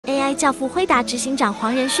AI 教父辉达执行长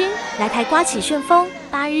黄仁勋来台颳起旋风。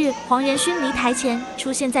8日，黄仁勋离台前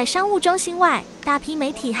出现在商务中心外，大批媒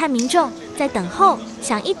体和民众在等候，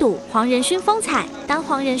想一睹黄仁勋风采。当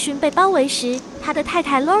黄仁勋被包围时，他的太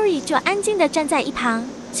太 Lori 就安静地站在一旁，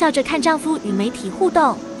笑着看丈夫与媒体互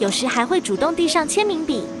动，有时还会主动递上签名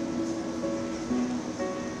笔。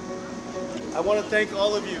I want to thank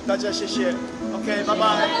all of you， 大家谢谢。OK， 拜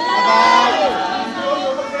拜。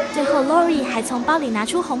最后 ，Lori 还从包里拿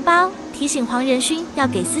出红包，提醒黄仁勋要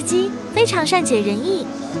给司机，非常善解人意。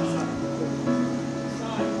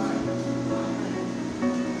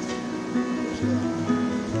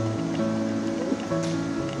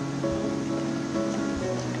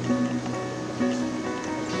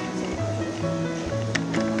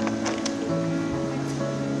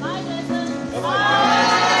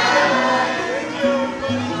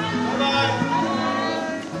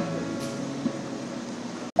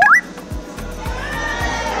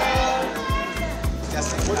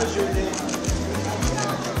What is your name?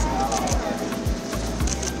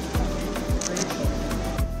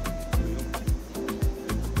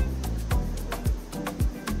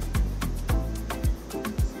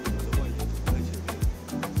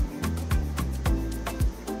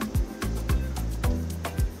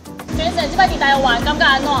 Jensen， 这摆伫台湾感觉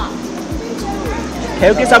安怎 Can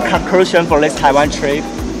you give some conclusion for this Taiwan trip?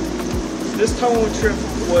 This Taiwan trip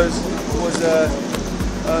was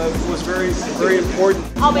very important.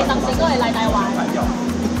 后面当时都会来台湾。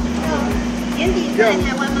年底来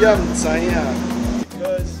台湾吗？也唔知呀。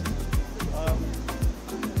Because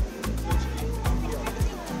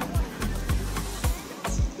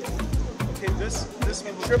okay, this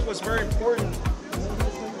trip was very important.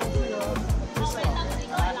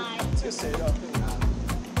 这个谁的？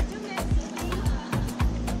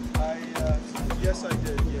 Yes, I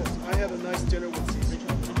did. Yes, I had a nice dinner with Caesar.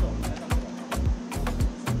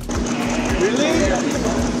 Really?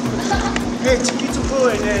 Hey, 这个不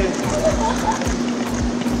会呢。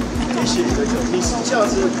谢谢你的酒，你是这样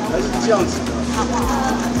子还是这样子的？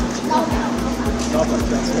老板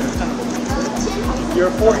这样子。Your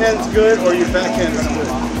forehand's good or your backhand is good?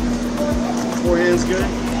 Forehand's good.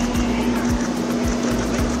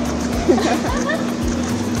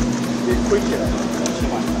 别亏起来。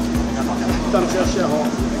 上下下哦，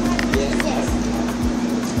给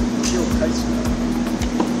我开启。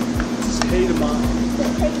这是黑的吗？对，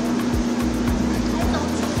黑的。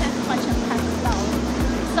完全看不到，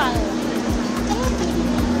算了。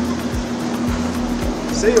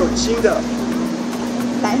谁有金的？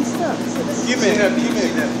蓝色是不是？金美的，金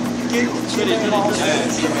美的，金。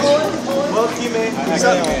我金美，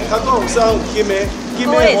他讲有啥有金美，金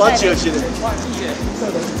美我借起来。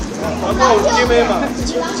他讲有金美嘛，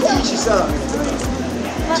金是啥？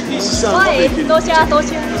 喂，多谢多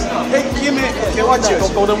谢。嘿，金美，给我借。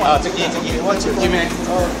高登啊，这个给我借。金美。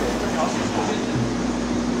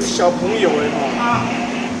小朋友的嘛。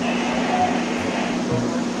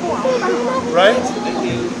Right?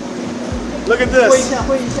 Look at this. 挥一下，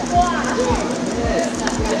挥一下。哇！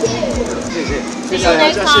谢谢，谢谢大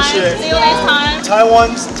家，谢谢。See you next time.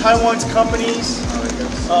 Taiwan's companies.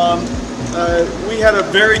 We had a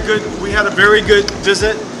very good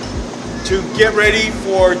visit to get ready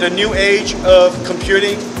for the new age of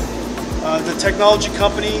computing. The technology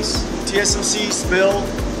companies, TSMC, Spill,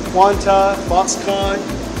 Quanta, Foxconn,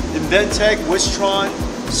 Inventec, Wistron,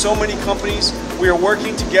 so many companies. We are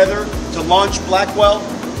working together to launch Blackwell.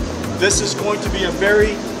 This is going to be a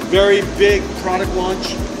very, very big product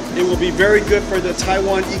launch. It will be very good for the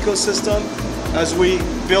Taiwan ecosystem as we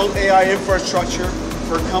build AI infrastructure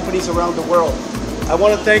for companies around the world. I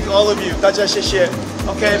want to thank all of you. 大家谢谢.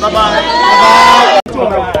 Okay, bye bye.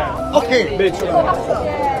 Okay.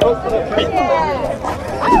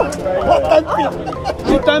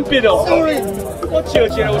 你单笔哦。Sorry， 我借一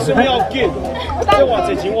个，有啥物要紧？这偌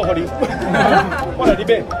济钱我给你，我来你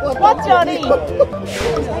买。我借你。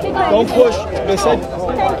Don't push. Listen.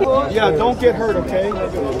 Yeah, don't get hurt, okay?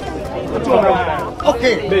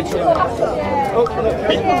 Okay. 买出来。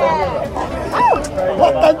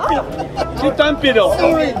你单笔哦。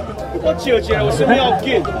Sorry， 我借一个，有啥物要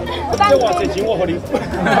紧？这偌济钱我给你，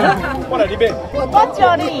我来你买。我借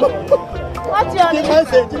你。我借你。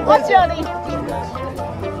我借你。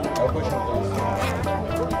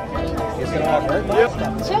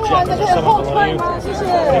 签完的可以后退吗？谢谢。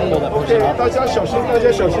OK， 大家小心，大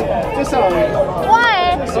家小心。这上来。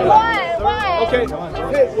Why?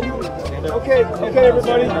 Okay,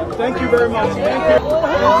 everybody. Thank you very much. Thank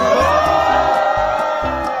you.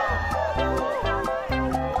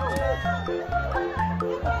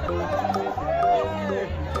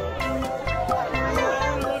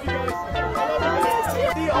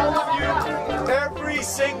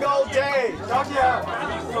 every single day.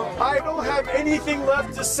 I don't have anything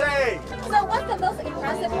left to say. So what's the most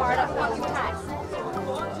impressive part of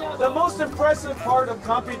Computex? The most impressive part of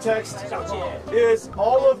Computex is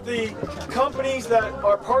all of the companies that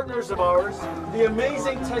are partners of ours, the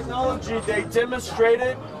amazing technology they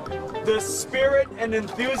demonstrated, the spirit and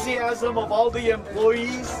enthusiasm of all the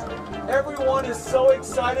employees. Everyone is so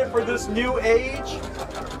excited for this new age.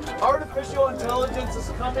 Artificial intelligence is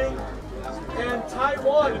coming, and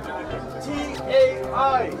Taiwan,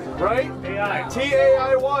 TAI, right? AI.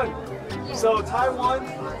 TAI1. So Taiwan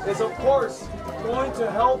is, of course, going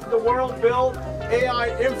to help the world build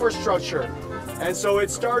AI infrastructure. And so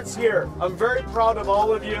it starts here. I'm very proud of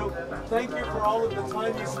all of you. Thank you for all of the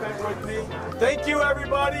time you spent with me. Thank you,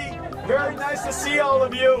 everybody. Very nice to see all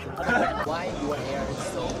of you. Why your hair is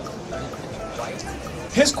so white?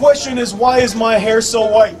 His question is, why is my hair so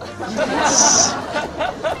white?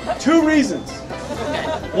 2 reasons.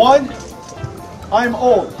 1, I'm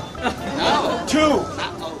old. 2,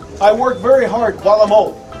 I work very hard while I'm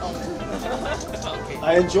old.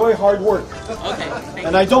 I enjoy hard work.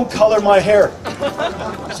 And I don't color my hair.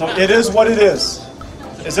 So it is what it is.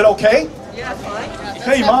 Is it okay? Yeah, fine.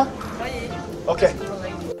 可以吗? Okay.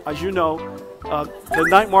 As you know, the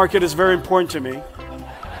night market is very important to me.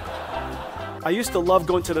 I used to love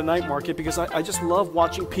going to the night market because I just love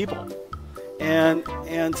watching people. And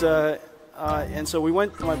so we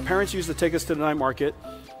went, my parents used to take us to the night market.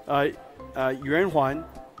 Yuan Huan,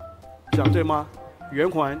 讲对吗?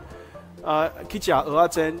 Yuan Huan.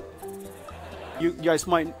 You guys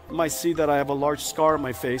might see that I have a large scar on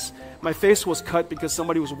my face. My face was cut because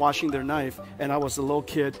somebody was washing their knife and I was a little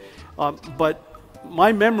kid. But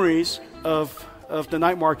my memories of the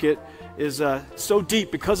night market is so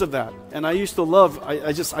deep because of that. And I used to love,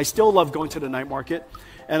 I still love going to the night market.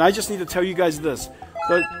 And I just need to tell you guys this.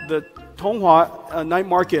 The Tonghua night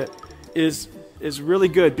market is really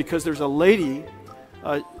good because there's a lady,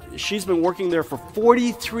 she's been working there for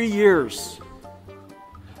 43 years.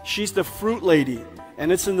 She's the fruit lady,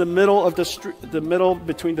 and it's in the middle of the street, the middle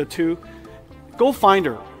between the two. Go find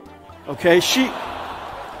her, okay? She's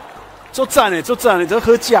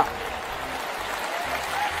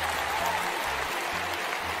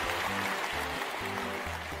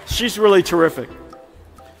really terrific.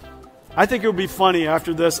 I think it would be funny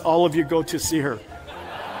after this, all of you go to see her.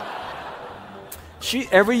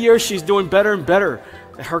 Every year she's doing better and better.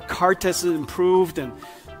 Her car test has improved, and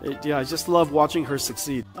yeah, I just love watching her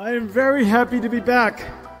succeed. I am very happy to be back.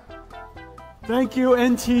 Thank you,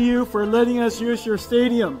 NTU, for letting us use your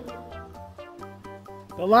stadium.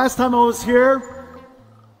 The last time I was here,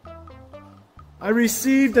 I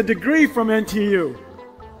received a degree from NTU.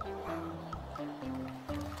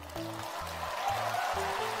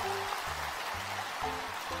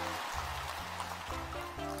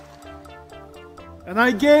 And I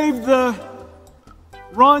gave the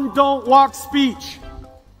Run, Don't Walk speech.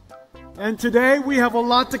 And today we have a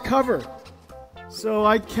lot to cover. So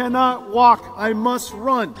I cannot walk, I must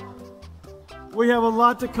run. We have a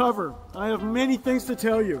lot to cover. I have many things to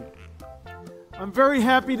tell you. I'm very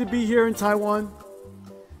happy to be here in Taiwan.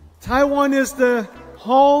 Taiwan is the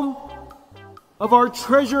home of our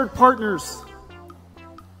treasured partners.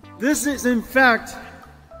 This is, in fact,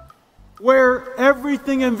 where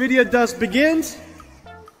everything NVIDIA does begins.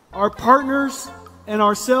 Our partners and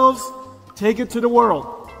ourselves take it to the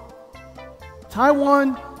world.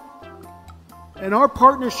 Taiwan and our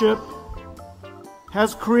partnership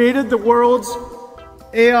has created the world's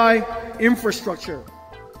AI infrastructure.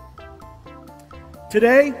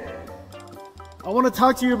 Today, I want to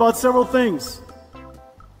talk to you about several things.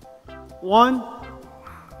 One,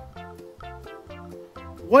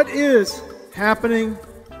 what is happening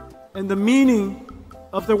and the meaning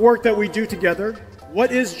of the work that we do together?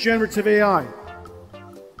 What is generative AI?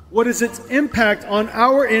 What is its impact on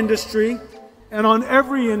our industry and on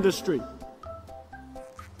every industry?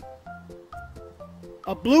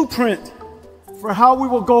 A blueprint for how we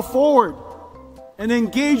will go forward and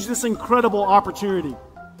engage this incredible opportunity.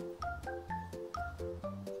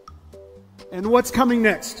 And what's coming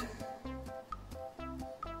next?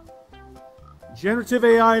 Generative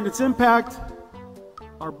AI and its impact,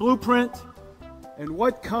 our blueprint, and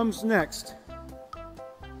what comes next.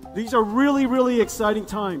 These are really, really exciting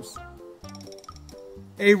times.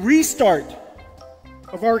 A restart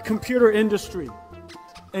of our computer industry,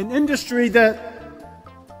 an industry that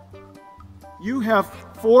you have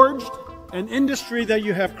forged, an industry that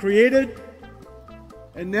you have created,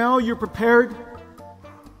 and now you're prepared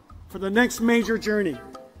for the next major journey.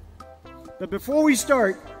 But before we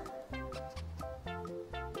start,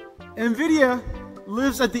 NVIDIA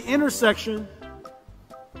lives at the intersection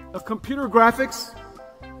of computer graphics,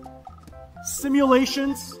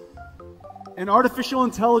 simulations, and artificial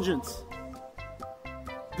intelligence.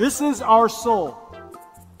 This is our soul.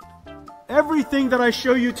 Everything that I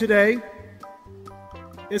show you today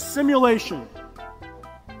is simulation.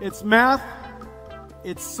 It's math,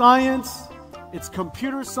 it's science, it's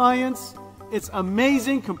computer science, it's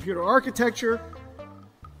amazing computer architecture.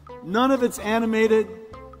 None of it's animated,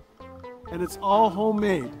 and it's all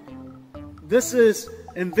homemade. This is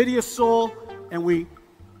NVIDIA Soul, and we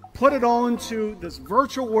put it all into this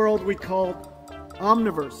virtual world we call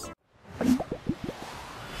Omniverse.